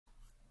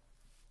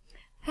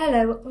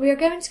Hello, we are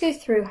going to go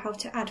through how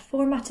to add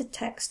formatted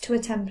text to a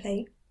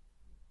template.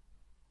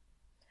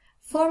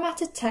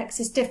 Formatted text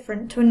is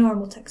different to a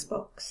normal text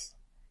box.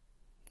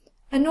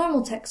 A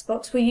normal text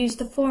box will use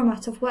the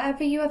format of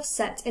whatever you have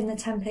set in the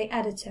template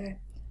editor,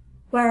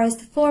 whereas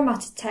the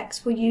formatted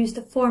text will use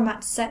the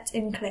format set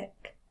in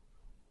Clik.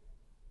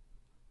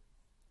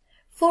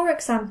 For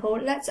example,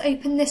 let's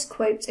open this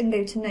quote and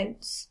go to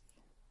Notes.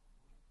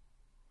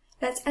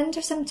 Let's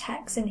enter some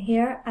text in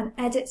here and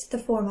edit the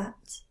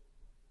format.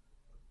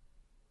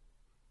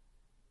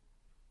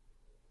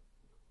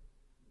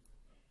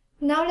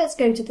 Now let's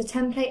go to the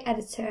template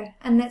editor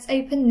and let's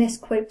open this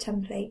quote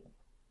template.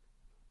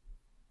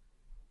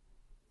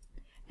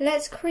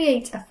 Let's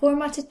create a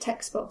formatted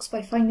text box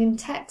by finding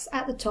text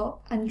at the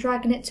top and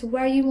dragging it to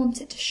where you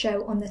want it to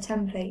show on the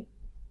template.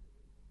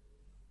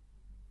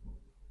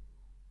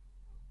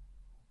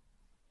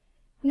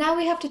 Now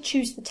we have to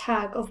choose the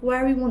tag of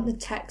where we want the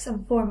text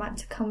and format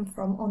to come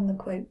from on the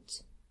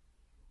quote.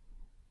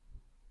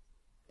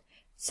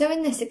 So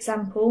in this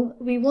example,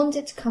 we want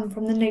it to come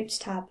from the Notes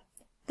tab.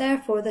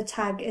 Therefore, the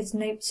tag is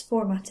Notes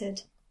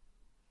Formatted.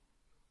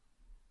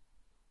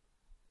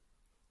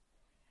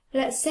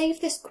 Let's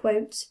save this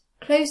quote,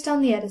 close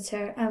down the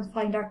editor and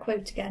find our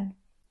quote again.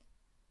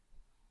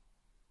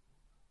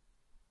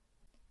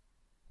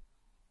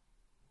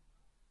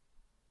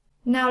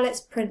 Now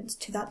let's print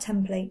to that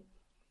template.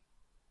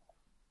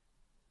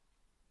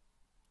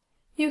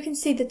 You can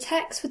see the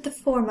text with the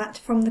format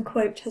from the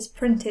quote has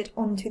printed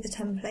onto the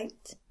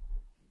template.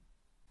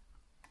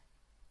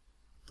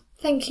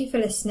 Thank you for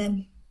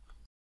listening.